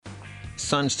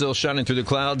Sun still shining through the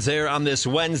clouds there on this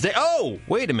Wednesday. Oh,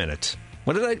 wait a minute.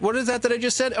 What is that I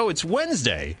just said? Oh, it's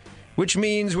Wednesday, which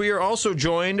means we are also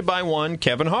joined by one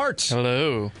Kevin Hart.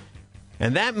 Hello.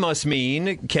 And that must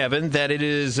mean, Kevin, that it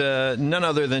is none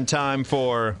other than time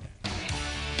for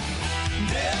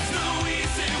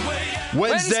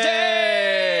Wednesday.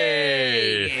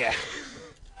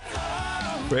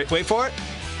 Wait for it.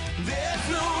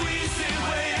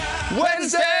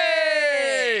 Wednesday.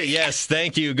 Yes,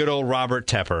 thank you, good old Robert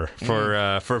Tepper,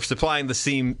 for supplying the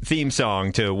theme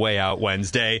song to Way Out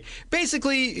Wednesday.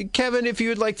 Basically, Kevin, if you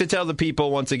would like to tell the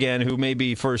people once again who may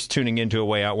be first tuning into a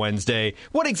Way Out Wednesday,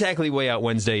 what exactly Way Out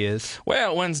Wednesday is? Way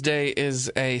Out Wednesday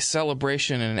is a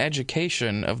celebration and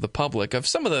education of the public of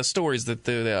some of the stories that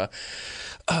the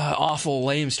awful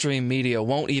lamestream media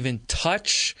won't even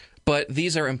touch. But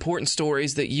these are important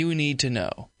stories that you need to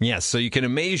know. Yes, so you can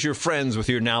amaze your friends with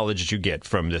your knowledge that you get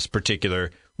from this particular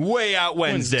Way Out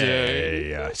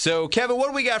Wednesday. So, Kevin, what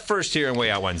do we got first here on Way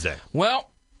Out Wednesday?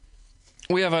 Well,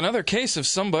 we have another case of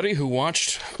somebody who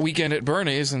watched Weekend at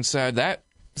Bernie's and said, that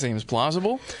seems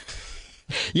plausible.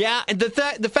 Yeah, and the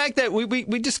fact that we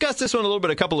discussed this one a little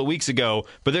bit a couple of weeks ago,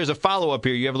 but there's a follow-up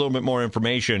here. You have a little bit more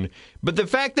information. But the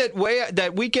fact that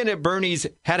Weekend at Bernie's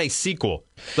had a sequel.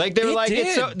 Like, they were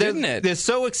didn't it? They're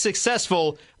so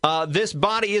successful, this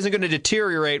body isn't going to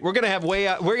deteriorate. We're going to have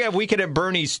Weekend at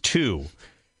Bernie's 2.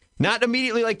 Not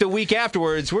immediately like the week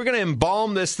afterwards. We're going to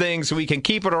embalm this thing so we can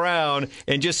keep it around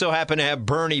and just so happen to have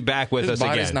Bernie back with us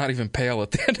again. His body's not even pale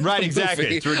at the end of right, the exactly.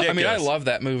 movie. It's ridiculous. I mean, I love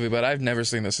that movie, but I've never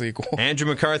seen the sequel. Andrew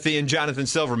McCarthy and Jonathan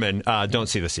Silverman don't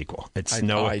see the sequel. It's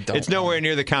nowhere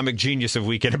near the comic genius of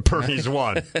Weekend at Bernie's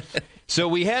 1. So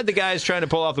we had the guys trying to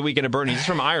pull off the Weekend at Bernie's. This is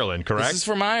from Ireland, correct? This is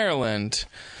from Ireland.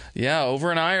 Yeah,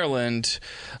 over in Ireland,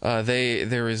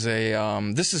 there is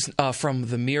a. This is from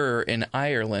the Mirror in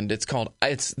Ireland. It's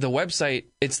the website.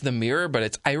 It's the Mirror, but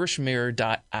it's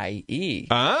irishmirror.ie.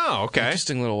 Oh, okay.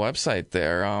 Interesting little website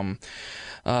there.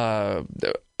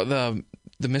 The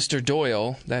Mr.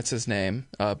 Doyle, that's his name.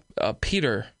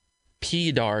 Peter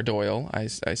Doyle, I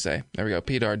say. There we go,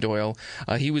 Peter Doyle.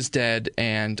 He was dead,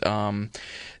 and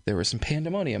there was some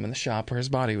pandemonium in the shop where his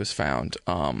body was found.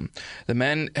 The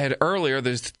men had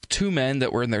there's 2 men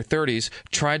that were in their 30s,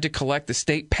 tried to collect the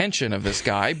state pension of this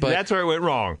guy, but that's where it went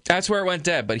wrong. That's where it went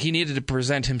dead, but he needed to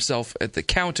present himself at the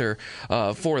counter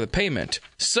for the payment.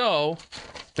 So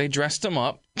they dressed him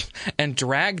up and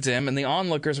dragged him, and the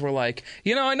onlookers were like,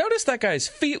 I noticed that guy's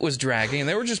feet was dragging, and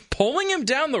they were just pulling him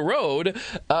down the road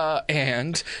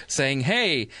and saying,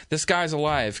 hey, this guy's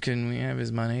alive. Can we have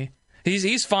his money?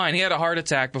 He's fine. He had a heart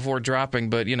attack before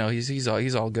dropping, but he's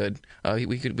all good.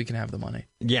 We can have the money.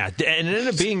 Yeah, and it ended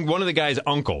up being one of the guy's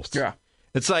uncles. Yeah.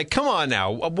 It's like, come on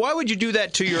now. Why would you do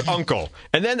that to your uncle?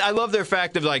 And then I love their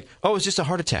fact of like, oh, it's just a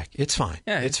heart attack. It's fine.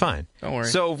 Yeah, it's fine. Don't worry.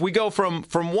 So if we go from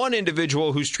one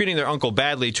individual who's treating their uncle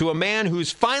badly to a man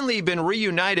who's finally been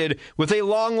reunited with a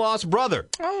long-lost brother.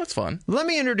 Oh, that's fun. Let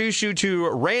me introduce you to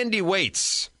Randy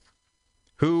Waits,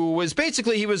 who was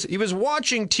basically, he was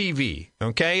watching TV,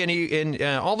 okay? And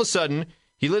all of a sudden,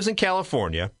 he lives in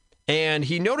California, and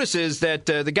he notices that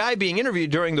the guy being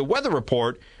interviewed during the weather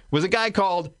report was a guy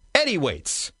called Eddie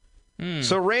Waits.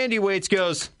 So Randy Waits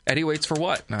goes... Eddie waits for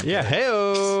what?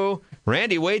 Hey-o.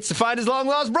 Randy waits to find his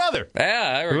long-lost brother.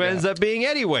 Yeah, who ends up being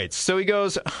Eddie Waits. So he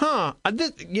goes, I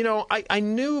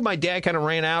knew my dad kind of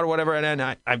ran out or whatever,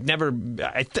 and I've never...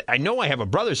 I know I have a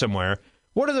brother somewhere.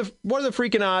 What are the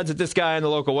freaking odds that this guy in the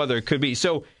local weather could be?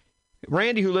 So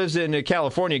Randy, who lives in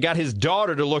California, got his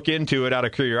daughter to look into it out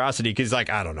of curiosity because he's like,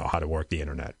 I don't know how to work the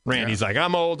internet. Randy's like,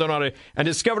 I'm old, don't know how to... And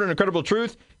discovered an incredible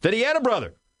truth that he had a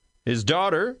brother. His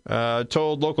daughter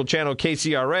told local channel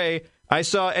KCRA, I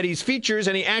saw Eddie's features,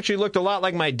 and he actually looked a lot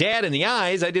like my dad in the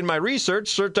eyes. I did my research,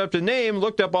 searched up the name,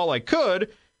 looked up all I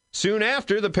could. Soon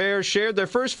after, the pair shared their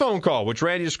first phone call, which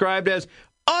Randy described as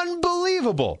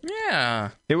unbelievable.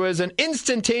 Yeah. It was an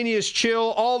instantaneous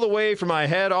chill all the way from my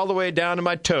head all the way down to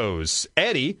my toes,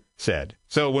 Eddie said.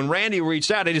 So when Randy reached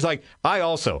out, he's like,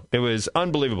 it was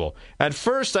unbelievable. At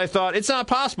first, I thought, it's not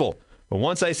possible. But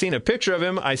once I seen a picture of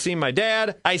him, I seen my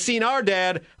dad, I seen our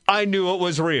dad, I knew it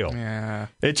was real. Yeah.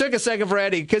 It took a second for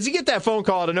Eddie, because you get that phone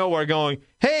call out of nowhere going,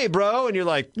 hey, bro, and you're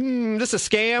like, this is a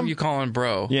scam? Who you calling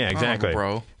bro? Yeah, exactly.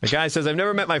 Bro. The guy says, I've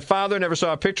never met my father, never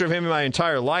saw a picture of him in my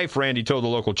entire life, Randy told the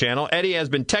local channel. Eddie has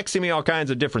been texting me all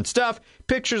kinds of different stuff,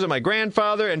 pictures of my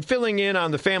grandfather, and filling in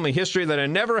on the family history that I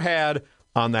never had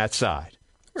on that side.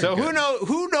 So who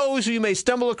knows who you may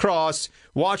stumble across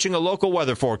watching a local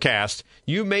weather forecast.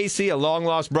 You may see a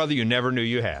long-lost brother you never knew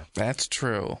you had. That's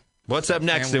true. What's up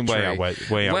next in Way Out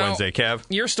Wednesday, Kev?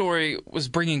 Your story was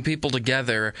bringing people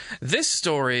together. This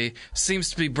story seems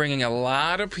to be bringing a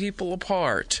lot of people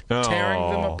apart,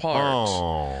 tearing them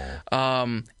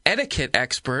apart. Etiquette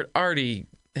expert, Artie,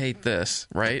 hate this,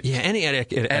 right? Yeah, any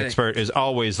etiquette expert is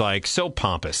always like so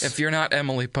pompous. If you're not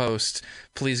Emily Post,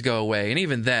 please go away. And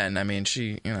even then, I mean,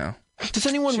 she, you know. Does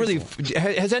anyone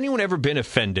has anyone ever been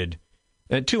offended?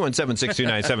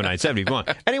 217-629-7970. Come on.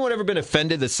 Anyone ever been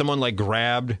offended that someone like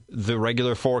grabbed the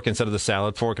regular fork instead of the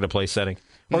salad fork in a place setting?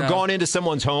 Or gone into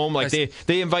someone's home, like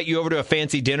they invite you over to a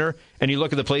fancy dinner and you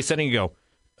look at the place setting and you go,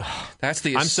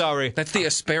 I'm sorry. That's the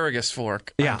asparagus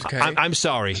fork. Yeah, okay. I'm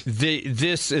sorry.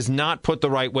 This is not put the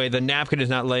right way. The napkin is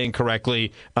not laying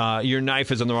correctly. Your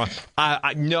knife is on the wrong.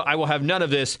 I will have none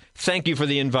of this. Thank you for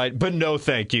the invite, but no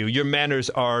thank you. Your manners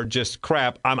are just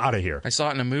crap. I'm out of here. I saw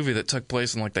it in a movie that took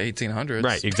place in like the 1800s.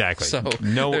 Right, exactly. So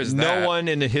no one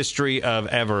in the history of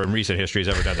in recent history has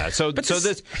ever done that. So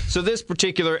this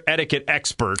particular etiquette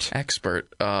expert,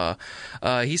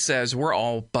 he says we're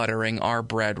all buttering our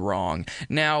bread wrong.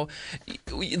 Now,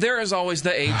 there is always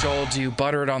the age-old, do you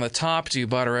butter it on the top? Do you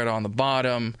butter it on the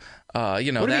bottom? What do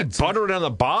you mean butter it on the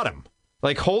bottom?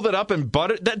 Like hold it up and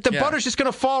butter? The butter's just going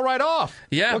to fall right off.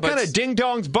 Yeah, what kind of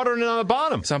ding-dong's buttering it on the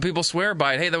bottom? Some people swear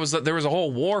by it. Hey, there was a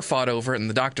whole war fought over it in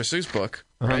the Dr. Seuss book.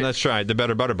 Right? That's right, the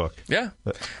Better Butter book. Yeah.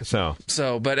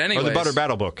 But anyways. Or the Butter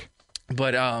Battle book.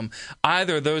 But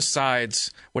either of those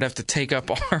sides would have to take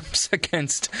up arms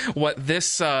against what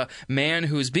this man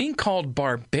who's being called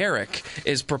barbaric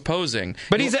is proposing.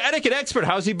 But he's an etiquette expert.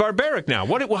 How's he barbaric now?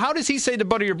 How does he say to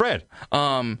butter your bread?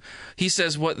 He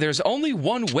says there's only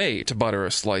one way to butter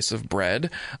a slice of bread,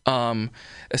 a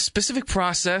specific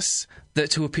process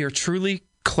to appear truly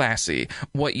classy.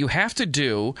 What you have to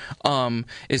do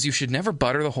is you should never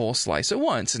butter the whole slice at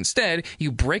once. Instead,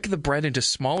 you break the bread into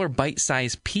smaller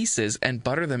bite-sized pieces and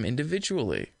butter them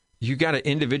individually. You got to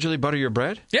individually butter your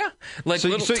bread? Yeah, like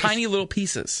tiny little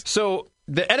pieces. So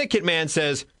the etiquette man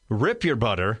says, rip your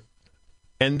butter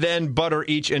and then butter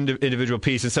each individual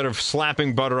piece instead of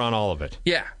slapping butter on all of it.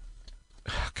 Yeah.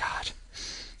 Oh, God.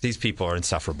 These people are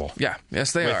insufferable. Yeah,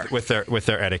 yes, they are. With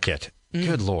their etiquette.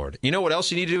 Good Lord. You know what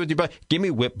else you need to do with your butter? Give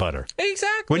me whipped butter.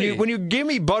 Exactly. When you give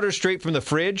me butter straight from the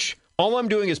fridge, all I'm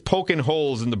doing is poking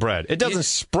holes in the bread. It doesn't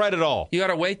spread at all. You got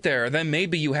to wait there. Then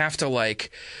maybe you have to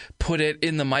put it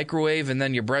in the microwave and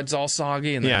then your bread's all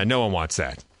soggy. And yeah, no one wants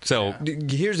that. So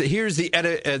here's the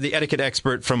etiquette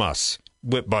expert from us.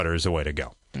 Whipped butter is the way to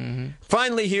go. Mm-hmm.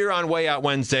 Finally, here on Way Out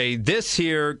Wednesday, this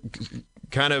here,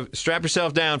 kind of strap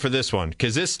yourself down for this one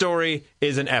because this story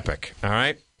is an epic. All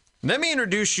right? Let me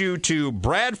introduce you to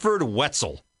Bradford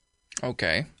Wetzel.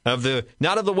 Okay.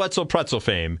 Not of the Wetzel Pretzel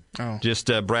fame, just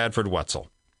Bradford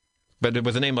Wetzel. But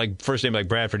with a first name like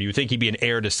Bradford, you would think he'd be an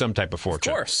heir to some type of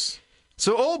fortune. Of course.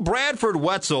 So old Bradford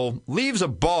Wetzel leaves a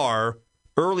bar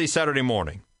early Saturday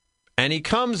morning. And he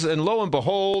comes, and lo and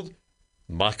behold,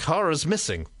 my car is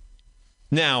missing.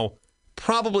 Now,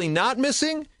 probably not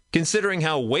missing, considering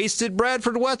how wasted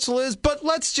Bradford Wetzel is, but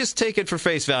let's just take it for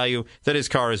face value that his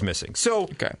car is missing. So,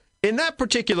 in that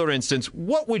particular instance,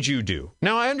 what would you do?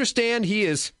 Now, I understand he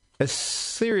is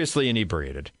seriously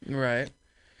inebriated. Right.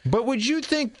 But would you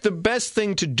think the best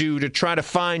thing to do to try to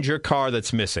find your car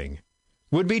that's missing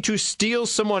would be to steal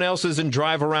someone else's and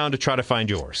drive around to try to find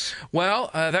yours?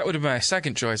 Well, that would have been my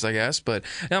second choice, I guess. But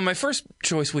now my first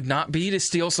choice would not be to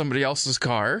steal somebody else's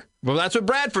car. Well, that's what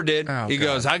Bradford did. He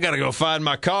goes, I got to go find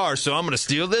my car, so I'm going to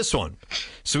steal this one.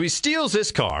 So he steals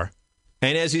this car,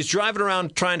 and as he's driving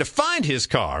around trying to find his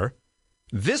car,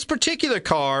 this particular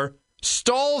car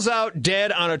stalls out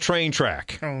dead on a train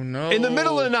track. Oh, no. In the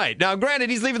middle of the night. Now,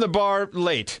 granted, he's leaving the bar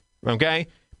late, okay?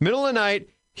 Middle of the night,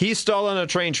 he's stalled on a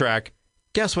train track.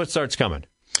 Guess what starts coming?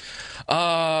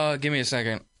 Give me a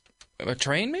second. A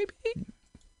train, maybe?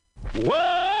 Whoa!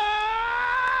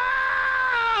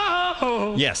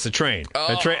 Yes, a train.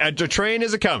 A train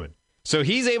is a-coming. So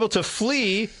he's able to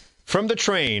flee from the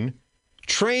train.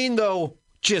 Train, though,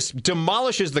 just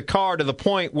demolishes the car to the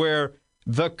point where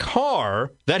the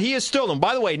car that he has stolen,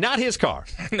 by the way, not his car.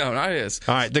 No, not his.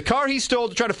 All right, the car he stole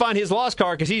to try to find his lost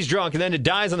car because he's drunk and then it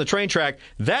dies on the train track,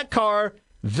 that car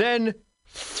then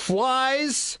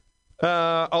flies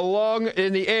along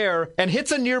in the air and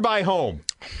hits a nearby home.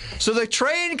 So the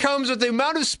train comes with the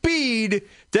amount of speed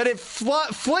that it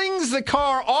flings the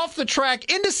car off the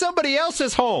track into somebody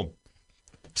else's home.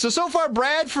 So far,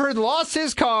 Bradford lost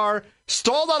his car,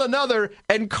 stalled on another,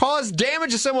 and caused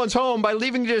damage to someone's home by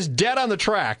leaving it just dead on the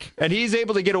track. And he's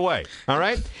able to get away. All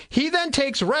right? He then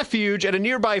takes refuge at a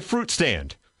nearby fruit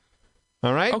stand.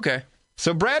 All right? Okay.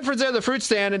 So Bradford's at the fruit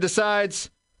stand and decides,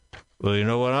 well, you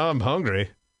know what? I'm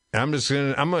hungry. I'm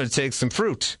gonna take some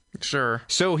fruit. Sure.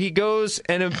 So he goes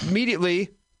and immediately,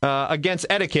 against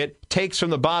etiquette, takes from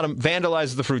the bottom,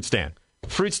 vandalizes the fruit stand.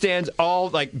 Fruit stand's all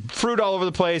like fruit all over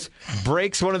the place,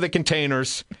 breaks one of the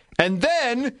containers. And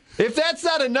then, if that's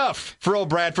not enough for old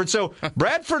Bradford, so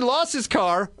Bradford lost his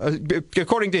car,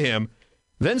 according to him,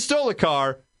 then stole the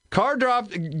car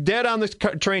dropped dead on the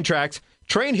train tracks,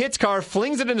 train hits car,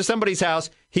 flings it into somebody's house,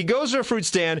 he goes to a fruit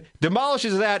stand,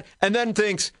 demolishes that, and then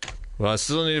thinks, well, I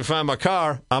still need to find my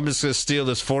car, I'm just going to steal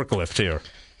this forklift here.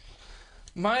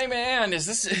 My man, is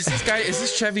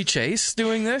this Chevy Chase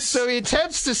doing this? So he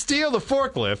attempts to steal the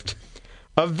forklift.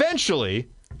 Eventually,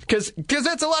 because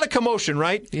that's a lot of commotion,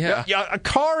 right? Yeah. A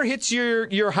car hits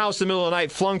your house in the middle of the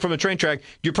night, flung from a train track,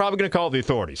 you're probably going to call the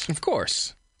authorities. Of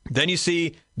course. Then you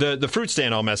see the fruit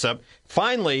stand all mess up.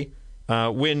 Finally,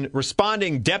 when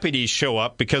responding deputies show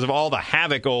up because of all the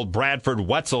havoc old Bradford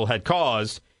Wetzel had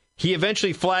caused, he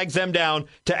eventually flags them down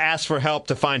to ask for help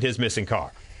to find his missing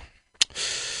car.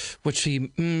 Which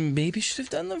he maybe should have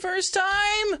done the first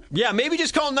time. Yeah, maybe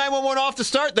just call 911 off the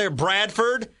start there,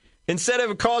 Bradford, instead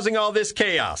of causing all this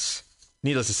chaos.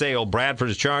 Needless to say, old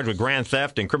Bradford is charged with grand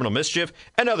theft and criminal mischief,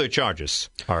 and other charges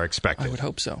are expected. I would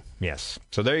hope so. Yes.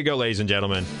 So there you go, ladies and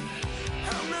gentlemen.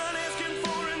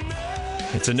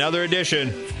 It's another edition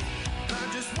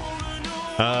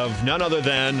of none other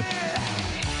than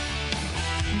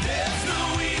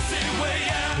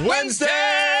Wednesday!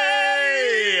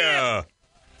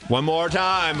 One more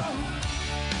time.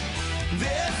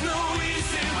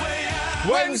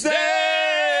 Wednesday!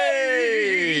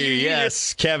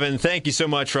 Yes, Kevin, thank you so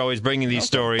much for always bringing these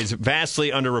stories. Vastly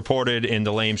underreported in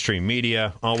the lamestream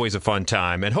media. Always a fun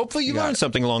time. And hopefully you learned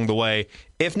something along the way.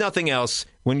 If nothing else,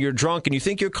 when you're drunk and you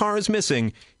think your car is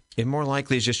missing, it more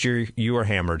likely is just you are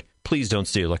hammered. Please don't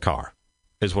steal a car,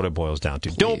 is what it boils down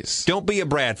to. Don't be a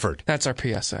Bradford. That's our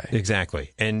PSA.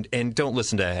 Exactly. And don't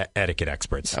listen to etiquette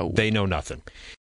experts. Oh. They know nothing.